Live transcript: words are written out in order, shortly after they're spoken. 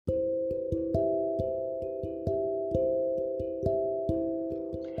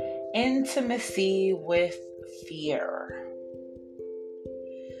Intimacy with fear.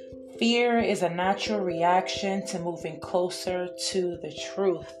 Fear is a natural reaction to moving closer to the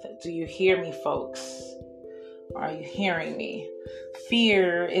truth. Do you hear me, folks? Are you hearing me?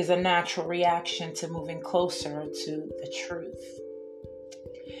 Fear is a natural reaction to moving closer to the truth.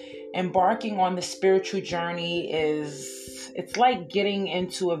 Embarking on the spiritual journey it's like getting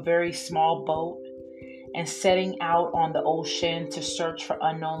into a very small boat and setting out on the ocean to search for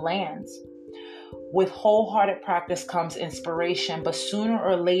unknown lands. With wholehearted practice comes inspiration, but sooner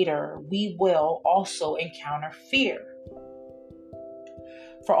or later, we will also encounter fear.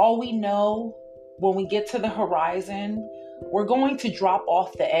 For all we know, when we get to the horizon, we're going to drop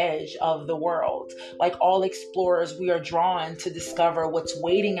off the edge of the world. Like all explorers, we are drawn to discover what's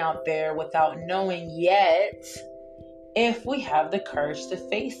waiting out there without knowing yet if we have the courage to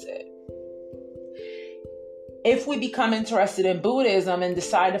face it. If we become interested in Buddhism and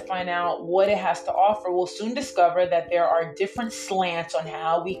decide to find out what it has to offer, we'll soon discover that there are different slants on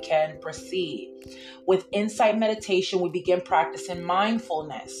how we can proceed. With insight meditation, we begin practicing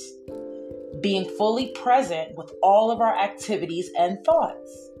mindfulness, being fully present with all of our activities and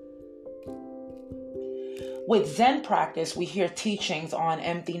thoughts. With Zen practice, we hear teachings on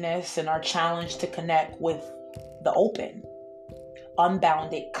emptiness and are challenged to connect with the open,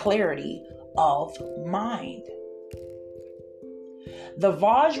 unbounded clarity of mind. The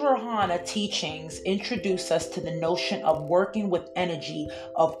Vajrayana teachings introduce us to the notion of working with energy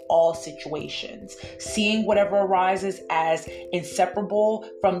of all situations, seeing whatever arises as inseparable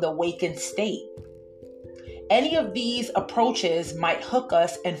from the awakened state. Any of these approaches might hook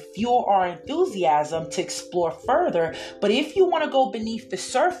us and fuel our enthusiasm to explore further, but if you want to go beneath the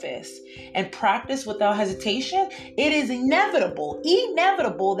surface and practice without hesitation, it is inevitable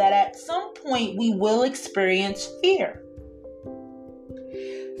that at some point we will experience fear.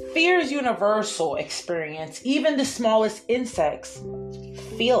 Fear is universal experience. Even the smallest insects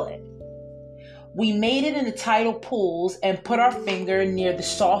feel it. We made it in the tidal pools and put our finger near the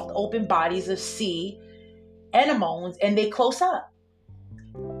soft open bodies of sea anemones and they close up.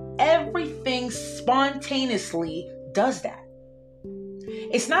 Everything spontaneously does that.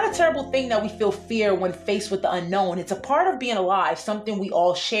 It's not a terrible thing that we feel fear when faced with the unknown. It's a part of being alive, something we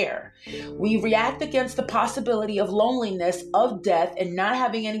all share. We react against the possibility of loneliness, of death, and not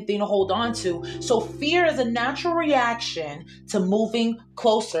having anything to hold on to. So fear is a natural reaction to moving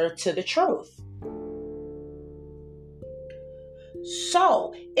closer to the truth.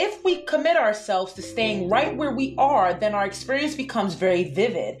 So, if we commit ourselves to staying right where we are, then our experience becomes very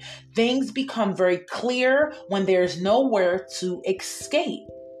vivid. Things become very clear when there's nowhere to escape.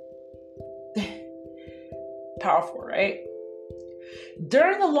 Powerful, right?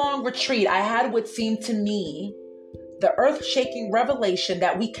 During a long retreat, I had what seemed to me the earth-shaking revelation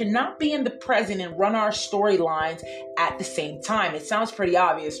that we cannot be in the present and run our storylines at the same time. It sounds pretty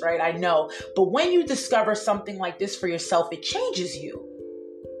obvious, right? I know. But when you discover something like this for yourself, it changes you.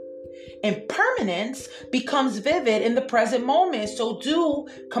 Impermanence becomes vivid in the present moment. So do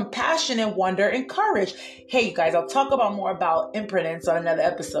compassion and wonder and courage. Hey, you guys, I'll talk about more about impermanence on another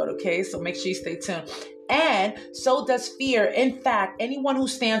episode, okay? So make sure you stay tuned. And so does fear. In fact, anyone who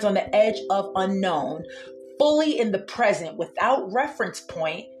stands on the edge of unknown, fully in the present without reference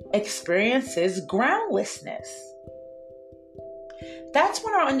point, experiences groundlessness. That's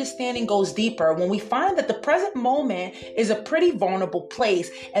when our understanding goes deeper, when we find that the present moment is a pretty vulnerable place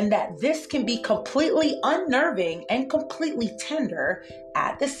and that this can be completely unnerving and completely tender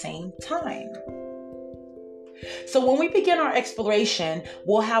at the same time. So when we begin our exploration,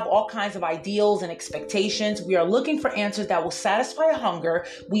 we'll have all kinds of ideals and expectations. We are looking for answers that will satisfy a hunger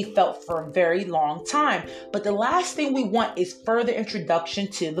we felt for a very long time. But the last thing we want is further introduction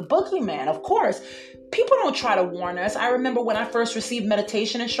to the boogeyman. Of course, people don't try to warn us. I remember when I first received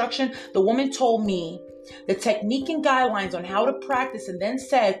meditation instruction, the woman told me the technique and guidelines on how to practice and then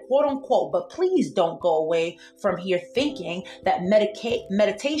said, quote unquote, but please don't go away from here thinking that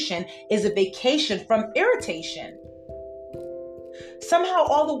meditation is a vacation from irritation. Somehow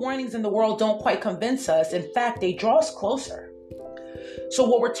all the warnings in the world don't quite convince us. In fact, they draw us closer. So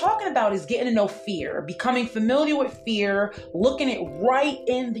what we're talking about is getting to know fear, becoming familiar with fear, looking it right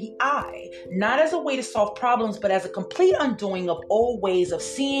in the eye, not as a way to solve problems, but as a complete undoing of old ways of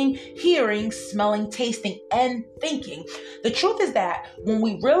seeing, hearing, smelling, tasting, and thinking. The truth is that when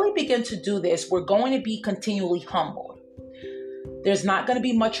we really begin to do this, we're going to be continually humbled. There's not going to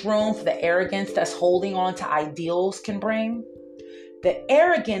be much room for the arrogance that's holding on to ideals can bring. The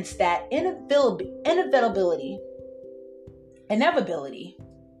arrogance that inevitability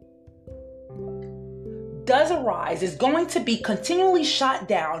does arise is going to be continually shot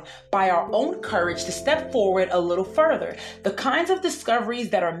down by our own courage to step forward a little further. The kinds of discoveries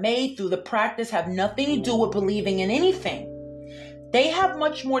that are made through the practice have nothing to do with believing in anything. They have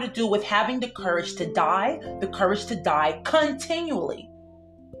much more to do with having the courage to die continually.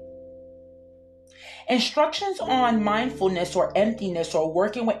 Instructions on mindfulness or emptiness or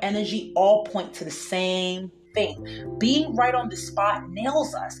working with energy all point to the same thing. Being right on the spot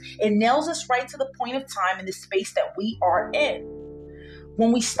nails us. It nails us right to the point of time and the space that we are in.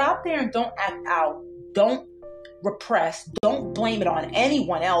 When we stop there and don't act out, don't repress, don't blame it on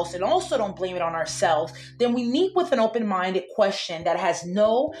anyone else, and also don't blame it on ourselves, then we meet with an open-minded question that has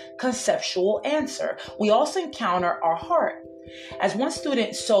no conceptual answer. We also encounter our heart. As one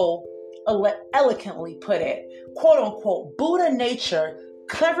student so eloquently put it, quote unquote, Buddha nature,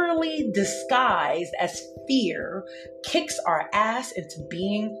 cleverly disguised as fear, kicks our ass into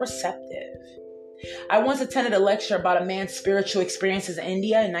being receptive. I once attended a lecture about a man's spiritual experiences in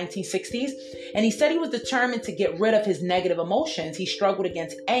India in the 1960s, and he said he was determined to get rid of his negative emotions. He struggled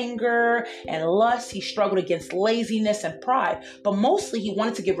against anger and lust. He struggled against laziness and pride, but mostly he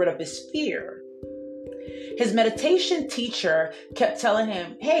wanted to get rid of his fear. His meditation teacher kept telling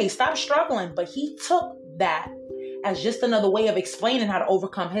him, hey, stop struggling, but he took that as just another way of explaining how to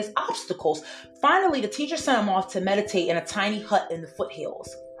overcome his obstacles. Finally, the teacher sent him off to meditate in a tiny hut in the foothills.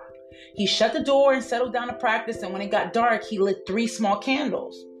 He shut the door and settled down to practice, and when it got dark, he lit 3 small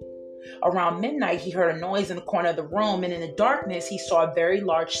candles. Around midnight, he heard a noise in the corner of the room, and in the darkness, he saw a very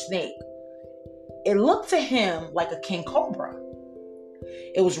large snake. It looked to him like a king cobra.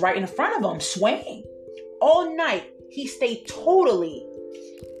 It was right in front of him, swaying. All night, he stayed totally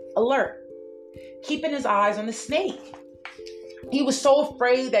alert, keeping his eyes on the snake. He was so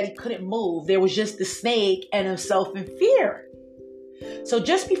afraid that he couldn't move. There was just the snake and himself in fear. So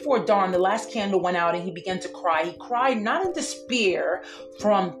just before dawn, the last candle went out and he began to cry. He cried not in despair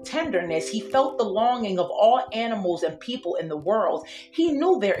from tenderness. He felt the longing of all animals and people in the world. He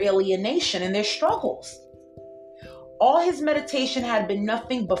knew their alienation and their struggles. All his meditation had been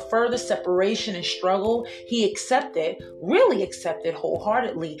nothing but further separation and struggle. He really accepted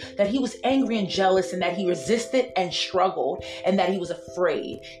wholeheartedly that he was angry and jealous, and that he resisted and struggled, and that he was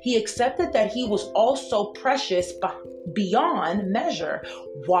afraid. He accepted that he was also precious beyond measure,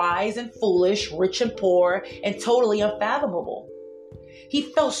 wise and foolish, rich and poor, and totally unfathomable. He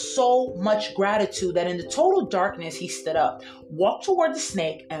felt so much gratitude that in the total darkness, he stood up, walked toward the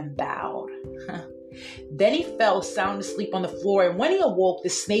snake, and bowed. Then he fell sound asleep on the floor, and when he awoke, the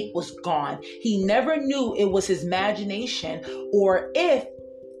snake was gone. He never knew it was his imagination or if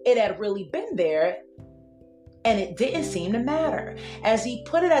it had really been there, and it didn't seem to matter. As he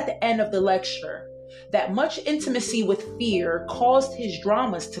put it at the end of the lecture, that much intimacy with fear caused his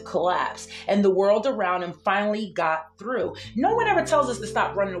dramas to collapse, and the world around him finally got through. No one ever tells us to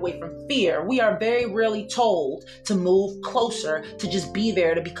stop running away from fear. We are very rarely told to move closer, to just be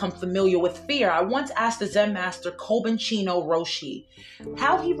there, to become familiar with fear. I once asked the Zen master Kobun Chino Roshi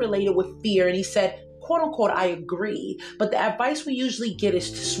how he related with fear, and he said, quote unquote, I agree, but the advice we usually get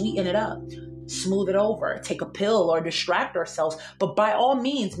is to sweeten it up, smooth it over, take a pill, or distract ourselves, but by all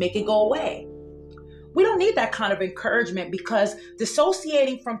means, make it go away. We don't need that kind of encouragement, because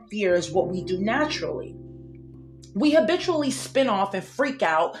dissociating from fear is what we do naturally. We habitually spin off and freak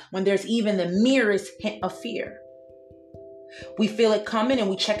out when there's even the merest hint of fear. We feel it coming and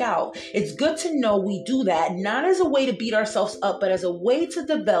we check out. It's good to know we do that, not as a way to beat ourselves up, but as a way to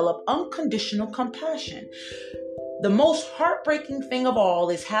develop unconditional compassion. The most heartbreaking thing of all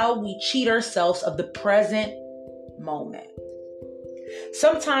is how we cheat ourselves of the present moment.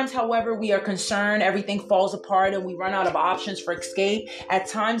 Sometimes, however, we are concerned, everything falls apart, and we run out of options for escape. At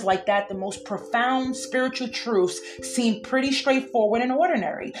times like that, the most profound spiritual truths seem pretty straightforward and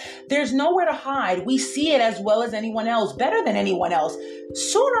ordinary. There's nowhere to hide. We see it as well as anyone else, better than anyone else.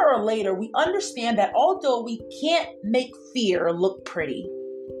 Sooner or later, we understand that although we can't make fear look pretty,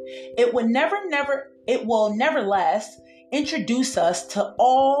 it will nevertheless introduce us to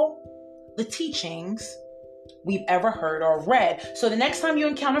all the teachings we've ever heard or read. So the next time you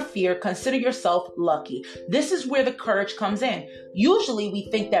encounter fear, consider yourself lucky. This is where the courage comes in. Usually we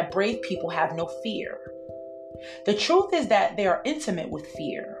think that brave people have no fear. The truth is that they are intimate with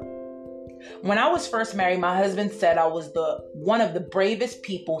fear. When I was first married, my husband said I was one of the bravest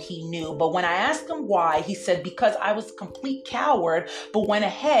people he knew. But when I asked him why, he said because I was a complete coward, but went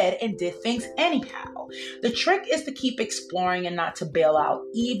ahead and did things anyhow. The trick is to keep exploring and not to bail out,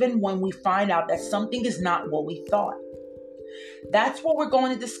 even when we find out that something is not what we thought. That's what we're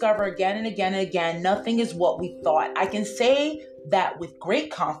going to discover again and again and again. Nothing is what we thought. I can say that with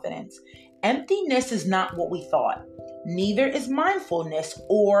great confidence. Emptiness is not what we thought. Neither is mindfulness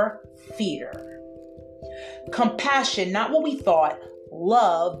or fear. Compassion, not what we thought.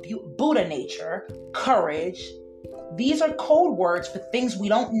 Love, Buddha nature, courage. These are code words for things we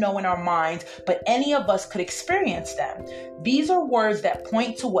don't know in our minds, but any of us could experience them. These are words that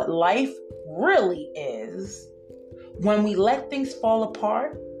point to what life really is when we let things fall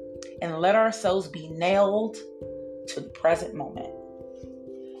apart and let ourselves be nailed to the present moment.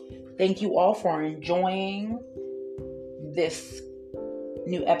 Thank you all for enjoying this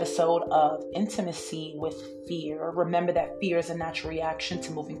new episode of Intimacy with Fear. Remember that fear is a natural reaction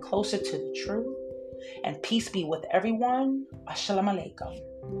to moving closer to the truth. And peace be with everyone. Assalamu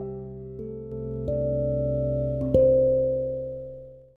alaikum.